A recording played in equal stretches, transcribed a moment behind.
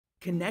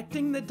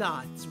Connecting the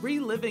dots,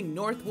 reliving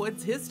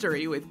Northwoods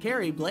history with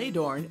Kerry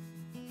Bloedorn.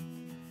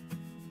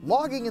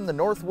 Logging in the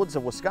Northwoods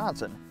of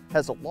Wisconsin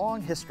has a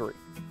long history,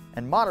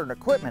 and modern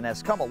equipment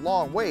has come a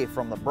long way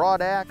from the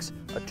broad axe,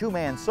 a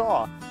two-man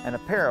saw, and a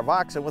pair of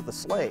oxen with a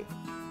sleigh.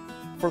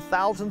 For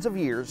thousands of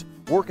years,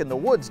 work in the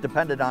woods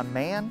depended on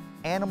man,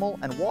 animal,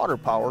 and water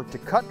power to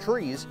cut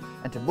trees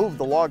and to move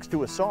the logs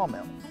to a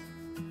sawmill.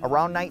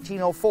 Around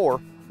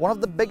 1904, one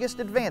of the biggest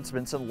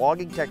advancements in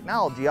logging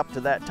technology up to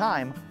that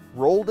time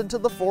rolled into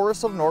the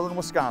forests of northern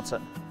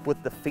Wisconsin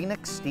with the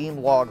Phoenix steam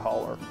log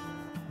hauler.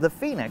 The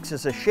Phoenix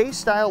is a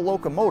Shay-style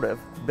locomotive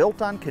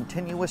built on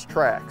continuous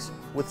tracks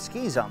with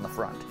skis on the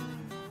front.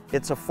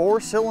 It's a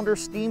 4-cylinder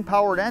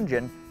steam-powered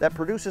engine that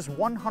produces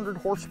 100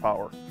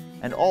 horsepower,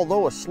 and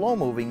although a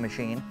slow-moving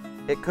machine,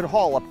 it could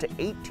haul up to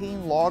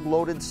 18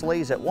 log-loaded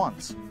sleighs at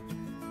once.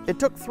 It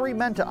took 3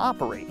 men to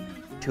operate,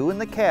 2 in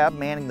the cab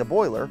manning the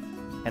boiler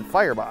and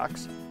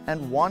firebox,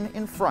 and 1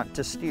 in front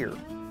to steer.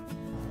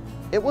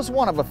 It was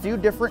one of a few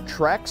different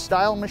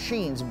track-style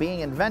machines being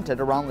invented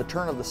around the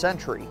turn of the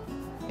century.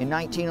 In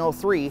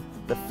 1903,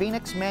 the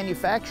Phoenix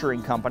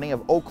Manufacturing Company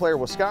of Eau Claire,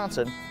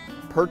 Wisconsin,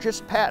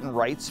 purchased patent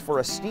rights for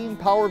a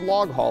steam-powered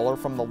log hauler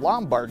from the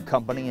Lombard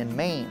Company in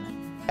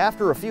Maine.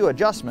 After a few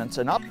adjustments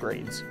and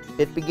upgrades,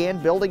 it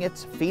began building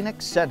its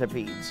Phoenix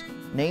centipedes,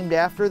 named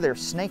after their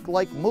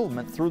snake-like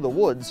movement through the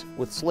woods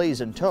with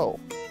sleighs in tow.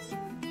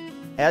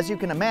 As you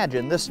can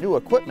imagine, this new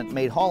equipment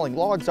made hauling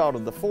logs out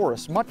of the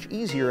forest much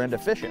easier and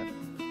efficient.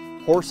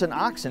 Horse and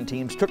oxen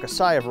teams took a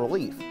sigh of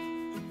relief,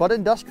 but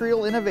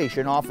industrial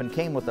innovation often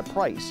came with a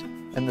price,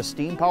 and the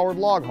steam-powered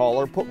log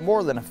hauler put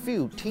more than a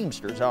few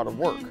teamsters out of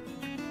work.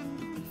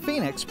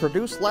 Phoenix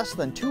produced less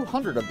than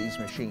 200 of these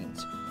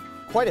machines.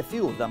 Quite a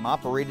few of them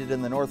operated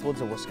in the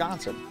Northwoods of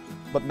Wisconsin,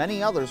 but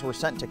many others were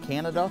sent to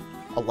Canada,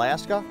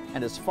 Alaska,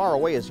 and as far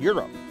away as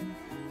Europe.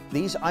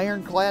 These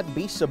ironclad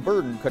beasts of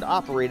burden could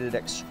operate at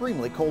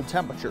extremely cold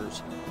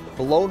temperatures,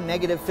 below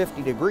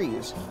 -50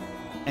 degrees,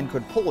 and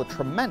could pull a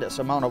tremendous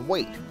amount of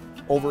weight,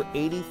 over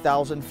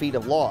 80,000 feet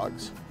of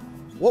logs.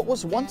 What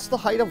was once the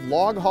height of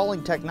log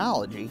hauling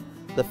technology,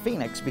 the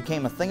Phoenix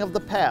became a thing of the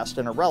past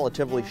in a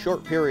relatively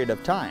short period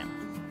of time.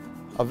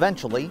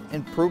 Eventually,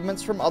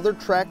 improvements from other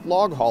tracked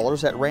log haulers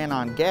that ran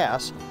on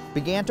gas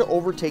began to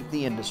overtake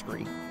the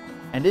industry,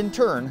 and in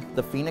turn,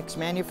 the Phoenix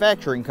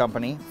Manufacturing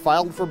Company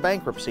filed for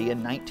bankruptcy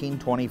in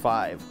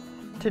 1925.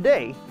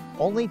 Today,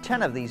 only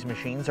 10 of these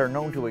machines are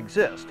known to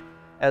exist,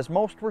 as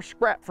most were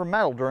scrapped for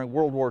metal during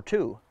World War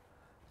II.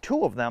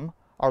 2 of them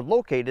are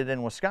located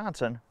in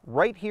Wisconsin,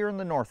 right here in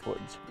the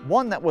Northwoods.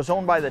 One that was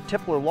owned by the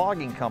Tippler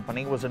Logging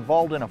Company was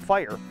involved in a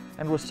fire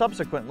and was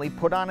subsequently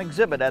put on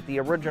exhibit at the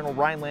original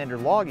Rhinelander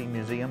Logging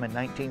Museum in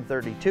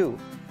 1932.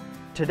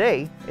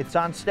 Today, it's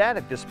on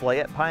static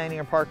display at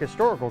Pioneer Park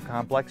Historical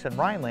Complex in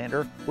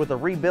Rhinelander with a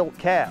rebuilt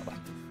cab.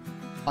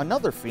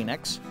 Another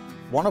Phoenix,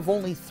 one of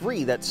only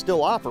 3 that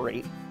still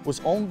operate,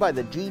 was owned by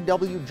the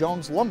G.W.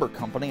 Jones Lumber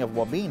Company of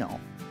Wabeno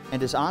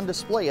and is on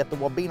display at the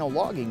Wabeno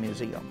Logging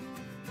Museum.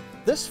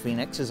 This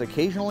Phoenix is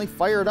occasionally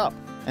fired up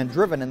and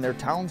driven in their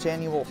town's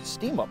annual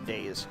steam-up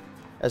days,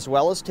 as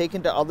well as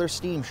taken to other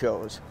steam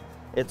shows.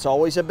 It's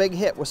always a big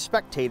hit with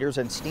spectators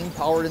and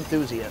steam-powered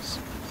enthusiasts.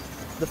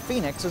 The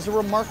Phoenix is a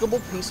remarkable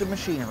piece of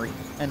machinery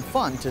and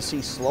fun to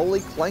see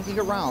slowly clanking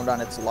around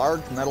on its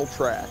large metal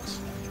tracks.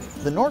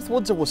 The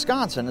Northwoods of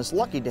Wisconsin is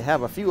lucky to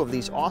have a few of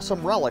these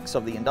awesome relics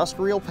of the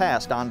industrial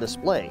past on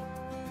display,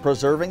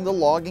 preserving the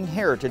logging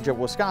heritage of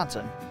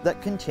Wisconsin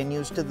that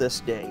continues to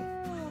this day.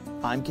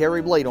 I'm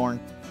Kerry Bloedorn,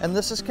 and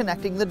this is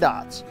Connecting the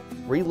Dots,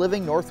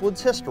 reliving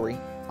Northwoods history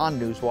on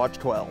Newswatch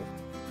 12.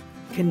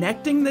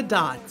 Connecting the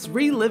dots,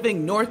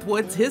 reliving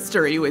Northwoods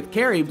history with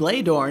Kerry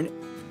Bloedorn.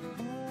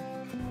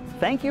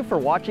 Thank you for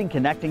watching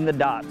Connecting the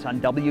Dots on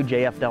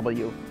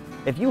WJFW.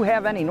 If you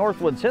have any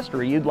Northwoods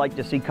history you'd like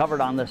to see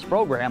covered on this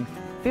program,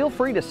 feel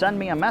free to send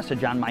me a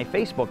message on my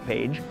Facebook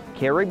page,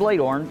 Kerry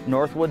Bloedorn,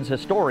 Northwoods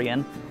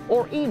Historian,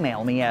 or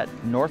email me at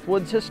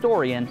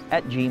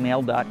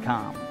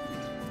northwoodshistorian@gmail.com.